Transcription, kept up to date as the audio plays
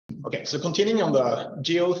Okay, so continuing on the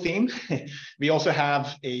geo theme, we also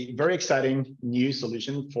have a very exciting new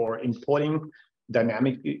solution for importing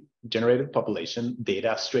dynamically generated population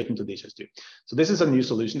data straight into DHIS2. So this is a new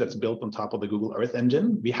solution that's built on top of the Google Earth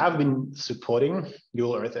Engine. We have been supporting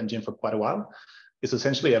Google Earth Engine for quite a while. It's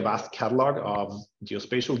essentially a vast catalog of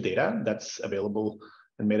geospatial data that's available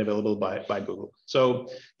and made available by Google. So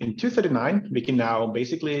in 239, we can now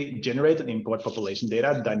basically generate and import population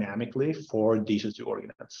data dynamically for DHIS2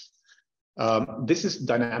 OrgAnyNets. This is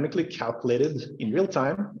dynamically calculated in real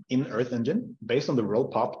time in Earth Engine based on the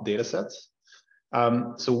roll-pop data sets.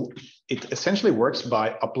 So it essentially works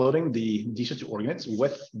by uploading the DHIS2 OrgAnyNets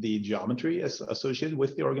with the geometry associated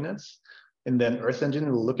with the OrgAnyNets. And then Earth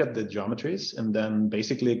Engine will look at the geometries and then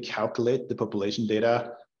basically calculate the population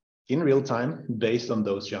data in real time based on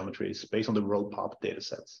those geometries, based on the roll-pop data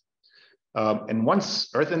sets. And once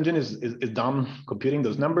Earth Engine is done computing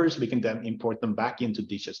those numbers, we can then import them back into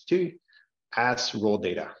DHIS2 as raw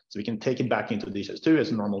data. So we can take it back into DHIS2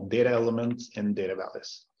 as normal data elements and data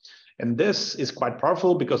values. And this is quite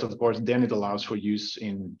powerful because, of course, then it allows for use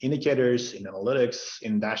in indicators, in analytics,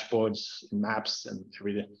 in dashboards, in maps, and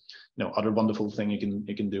every other wonderful thing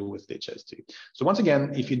you can do with DHIS2. So once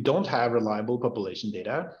again, if you don't have reliable population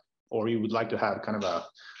data, or you would like to have kind of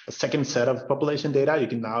a second set of population data, you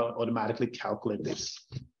can now automatically calculate this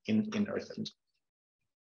in Earth Engine.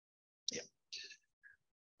 Yeah.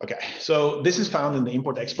 Okay, so this is found in the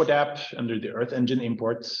import-export app under the Earth Engine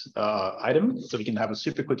import item. So we can have a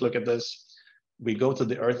super quick look at this. We go to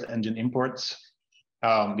the Earth Engine imports.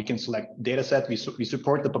 We can select data set. We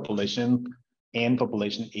support the population and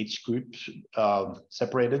population age group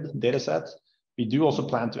separated data set. We do also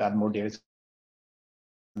plan to add more data sets.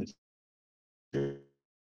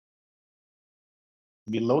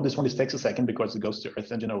 We load this one. This takes a second because it goes to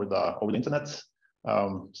Earth Engine over the internet.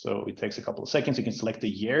 So it takes a couple of seconds. You can select the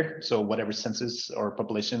year, so whatever census or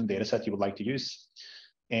population data set you would like to use,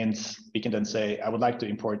 and we can then say I would like to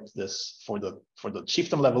import this for the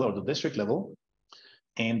chieftain level or the district level,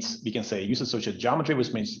 and we can say use associated geometry,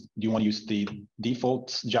 which means do you want to use the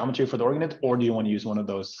default geometry for the OrgAnyNet, or do you want to use one of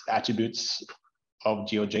those attributes of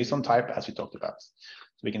GeoJSON type as we talked about.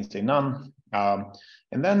 So we can say none,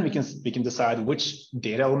 and then we can decide which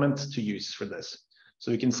data element to use for this.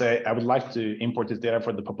 So we can say I would like to import this data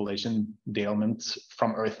for the population data element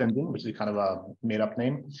from Earth Engine, which is kind of a made-up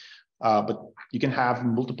name, but you can have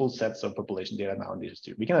multiple sets of population data now in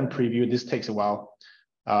DHIS2. We can then preview. This takes a while.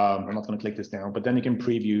 I'm not going to click this now, but then you can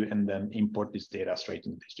preview and then import this data straight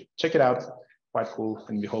into DHIS2. Check it out. Quite cool,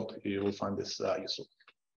 and we hope you will find this useful.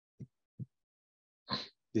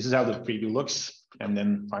 This is how the preview looks, and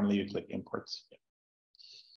then finally you click imports. Yeah.